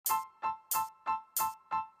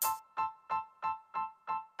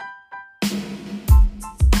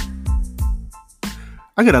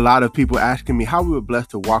I get a lot of people asking me how we were blessed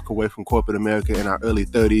to walk away from corporate America in our early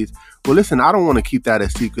 30s. Well, listen, I don't want to keep that a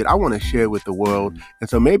secret. I want to share it with the world. And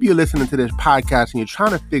so maybe you're listening to this podcast and you're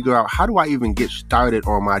trying to figure out, how do I even get started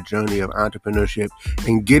on my journey of entrepreneurship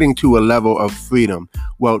and getting to a level of freedom?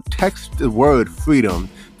 Well, text the word freedom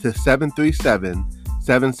to 737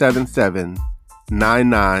 777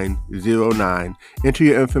 9909. Enter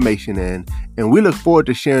your information in, and we look forward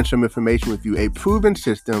to sharing some information with you. A proven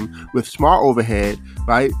system with small overhead,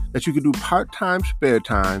 right? That you can do part-time, spare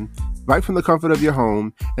time, right from the comfort of your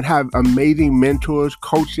home, and have amazing mentors,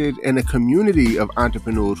 coaches, and a community of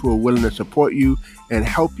entrepreneurs who are willing to support you and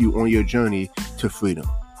help you on your journey to freedom.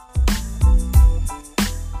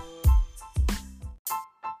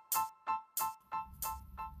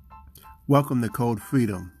 Welcome to Code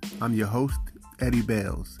Freedom. I'm your host, Eddie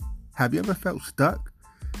Bales. Have you ever felt stuck?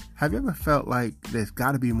 Have you ever felt like there's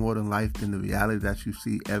got to be more than life than the reality that you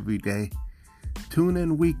see every day? Tune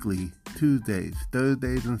in weekly, Tuesdays,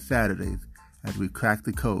 Thursdays, and Saturdays as we crack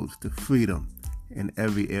the codes to freedom in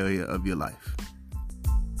every area of your life.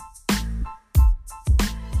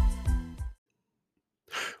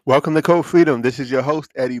 Welcome to Code Freedom. This is your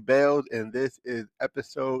host, Eddie Bales, and this is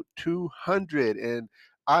episode 200. And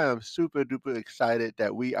I am super duper excited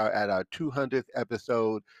that we are at our 200th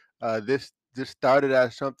episode. This started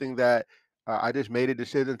as something that I just made a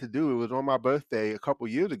decision to do. It was on my birthday a couple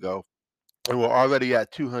years ago. And we're already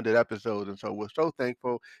at 200 episodes, and so we're so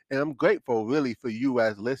thankful, and I'm grateful, really, for you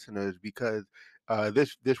as listeners, because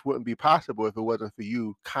this wouldn't be possible if it wasn't for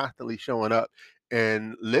you constantly showing up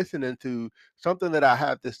and listening to something that I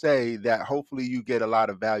have to say that hopefully you get a lot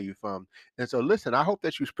of value from. And so, listen, I hope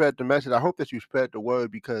that you spread the message. I hope that you spread the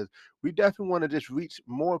word, because we definitely want to just reach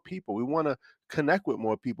more people. We want to connect with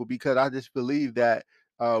more people, because I just believe that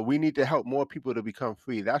we need to help more people to become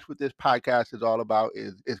free. That's what this podcast is all about.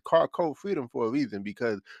 Is called Code Freedom for a reason,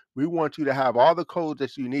 because we want you to have all the codes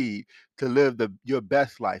that you need to live your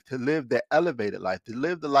best life, to live the elevated life, to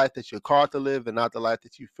live the life that you're called to live, and not the life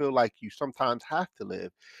that you feel like you sometimes have to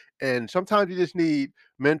live. And sometimes you just need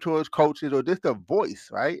mentors, coaches, or just a voice,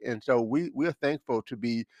 right? And so we're thankful to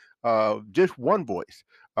be just one voice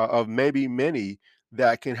of maybe many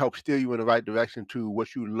that can help steer you in the right direction to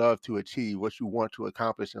what you love to achieve, what you want to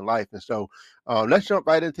accomplish in life. And so let's jump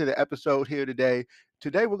right into the episode here today.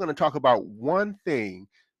 Today, we're going to talk about one thing,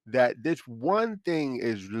 that this one thing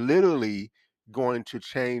is literally going to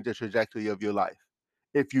change the trajectory of your life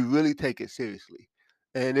if you really take it seriously.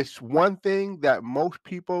 And it's one thing that most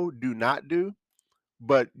people do not do,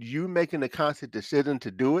 but you making a conscious decision to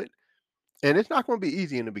do it, and it's not going to be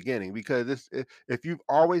easy in the beginning, because if you've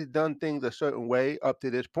always done things a certain way up to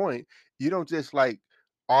this point, you don't just like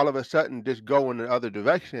all of a sudden just go in the other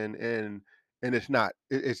direction, and it's not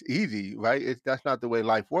it's easy, right? That's not the way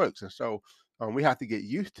life works. And so we have to get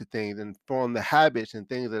used to things and form the habits and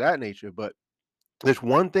things of that nature. But this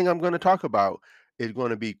one thing I'm going to talk about is going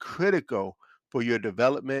to be critical for your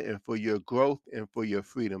development and for your growth and for your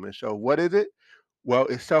freedom. And so, what is it? Well,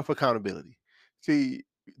 it's self accountability. See,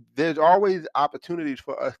 there's always opportunities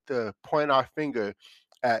for us to point our finger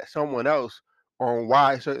at someone else on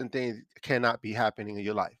why certain things cannot be happening in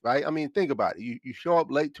your life, right? I mean, think about it. You show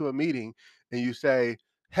up late to a meeting and you say,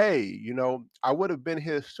 hey, I would have been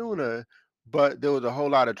here sooner, but there was a whole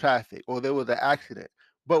lot of traffic, or there was an accident.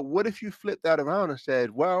 But what if you flip that around and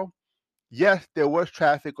said, well, yes, there was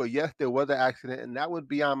traffic, or yes, there was an accident, and that was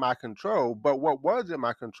beyond my control. But what was in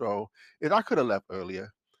my control is I could have left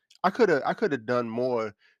earlier. I could have done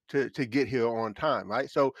more to get here on time,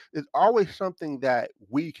 right? So it's always something that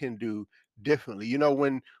we can do differently.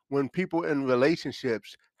 When people in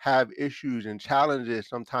relationships have issues and challenges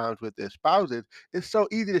sometimes with their spouses, it's so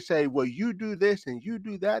easy to say, well, you do this and you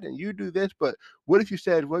do that and you do this. But what if you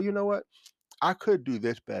said, well, you know what? I could do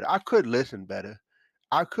this better. I could listen better.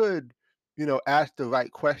 I could, ask the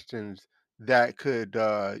right questions that could,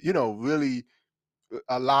 really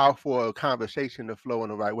allow for a conversation to flow in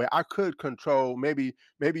the right way. I could control, maybe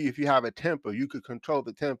if you have a temper, you could control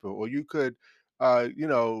the temper, or you could, uh, you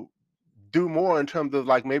know, do more in terms of,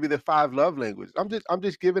 like, maybe the five love languages. I'm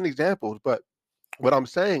just giving examples, but what I'm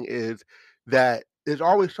saying is that there's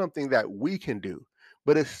always something that we can do,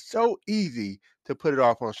 but it's so easy to put it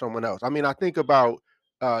off on someone else. I mean, I think about,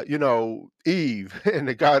 Eve in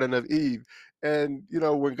the Garden of Eve. And,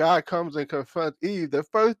 when God comes and confronts Eve, the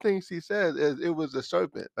first thing she says is it was the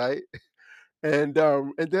serpent, right? And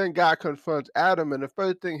then God confronts Adam, and the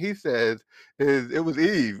first thing he says is it was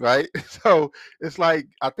Eve, right? So it's like,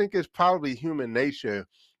 I think it's probably human nature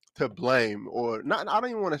to blame, or not. I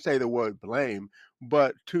don't even want to say the word blame,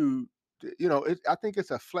 but I think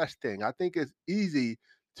it's a flesh thing. I think it's easy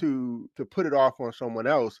to put it off on someone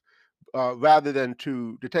else, rather than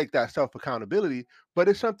to take that self accountability. But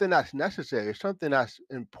it's something that's necessary. It's something that's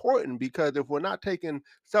important, because if we're not taking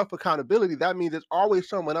self accountability, that means it's always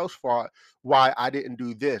someone else's fault why I didn't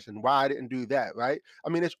do this and why I didn't do that. Right? I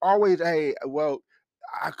mean, it's always a, well,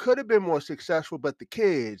 I could have been more successful, but the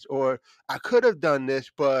kids, or I could have done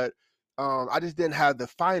this, but I just didn't have the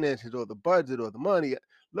finances or the budget or the money.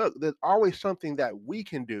 Look, there's always something that we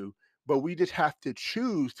can do, but we just have to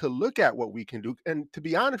choose to look at what we can do. And to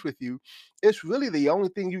be honest with you, it's really the only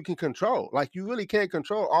thing you can control. Like, you really can't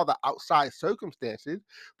control all the outside circumstances,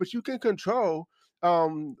 but you can control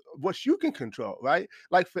what you can control, right?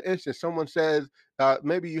 Like, for instance, someone says,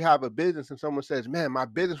 maybe you have a business and someone says, man, my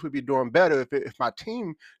business would be doing better if my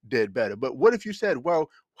team did better. But what if you said, well,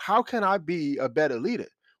 how can I be a better leader?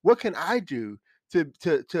 What can I do to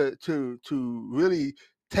really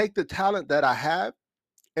take the talent that I have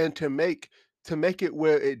and to make it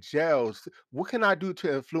where it gels? What can I do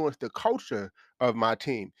to influence the culture of my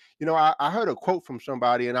team? I heard a quote from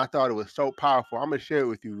somebody and I thought it was so powerful. I'm gonna share it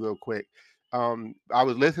with you real quick. I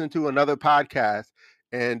was listening to another podcast,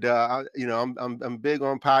 and I'm big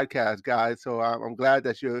on podcasts, guys. So I'm glad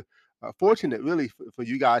that you're fortunate, really, for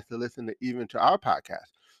you guys to listen to even to our podcast.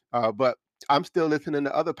 But I'm still listening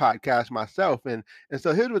to other podcasts myself, and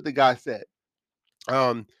so here's what the guy said.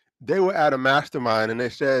 um, they were at a mastermind, and they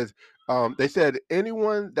said,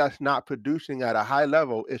 anyone that's not producing at a high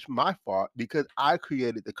level, it's my fault because I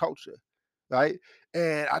created the culture, right?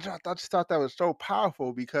 And I just thought that was so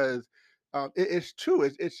powerful, because it's true.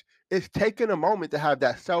 It's taking a moment to have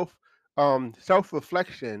that self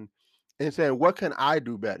reflection and saying, what can I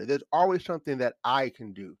do better? There's always something that I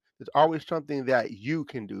can do. There's always something that you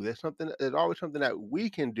can do. There's always something that we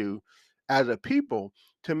can do as a people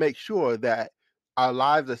to make sure that our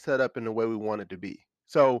lives are set up in the way we want it to be.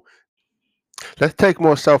 So let's take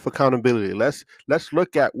more self accountability. Let's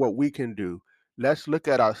look at what we can do. Let's look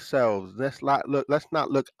at ourselves. Let's not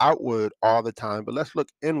look outward all the time, but let's look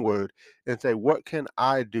inward and say, what can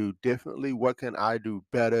I do differently? What can I do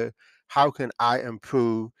better? How can I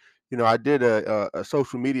improve? I did a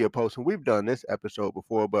social media post, and we've done this episode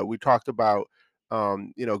before, but we talked about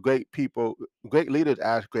great people, great leaders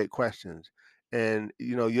ask great questions. And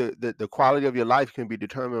the quality of your life can be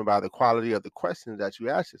determined by the quality of the questions that you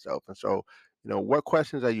ask yourself. And so, what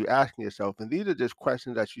questions are you asking yourself? And these are just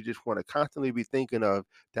questions that you just want to constantly be thinking of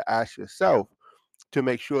to ask yourself, to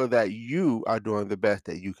make sure that you are doing the best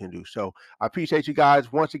that you can do. So I appreciate you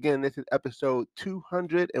guys. Once again, this is episode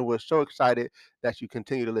 200, and we're so excited that you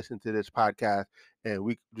continue to listen to this podcast. And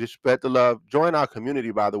we just spread the love. Join our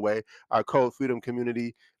community, by the way, our Code Freedom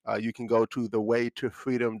community. You can go to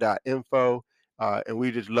thewaytofreedom.info, and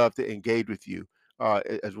we just love to engage with you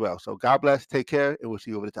as well. So God bless, take care, and we'll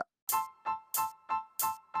see you over the top.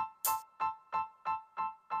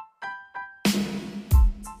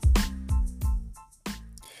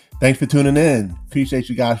 Thanks for tuning in. Appreciate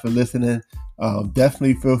you guys for listening.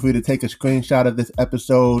 Definitely feel free to take a screenshot of this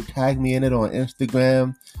episode, tag me in it on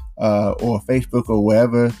Instagram or Facebook or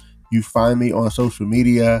wherever you find me on social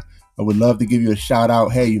media. I would love to give you a shout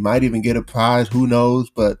out. Hey, you might even get a prize. Who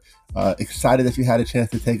knows? But excited that you had a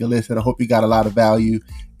chance to take a listen. I hope you got a lot of value.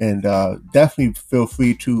 And definitely feel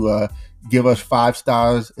free to give us 5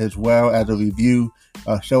 stars as well as a review.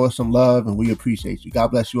 Show us some love, and we appreciate you. God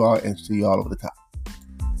bless you all, and see you all over the top.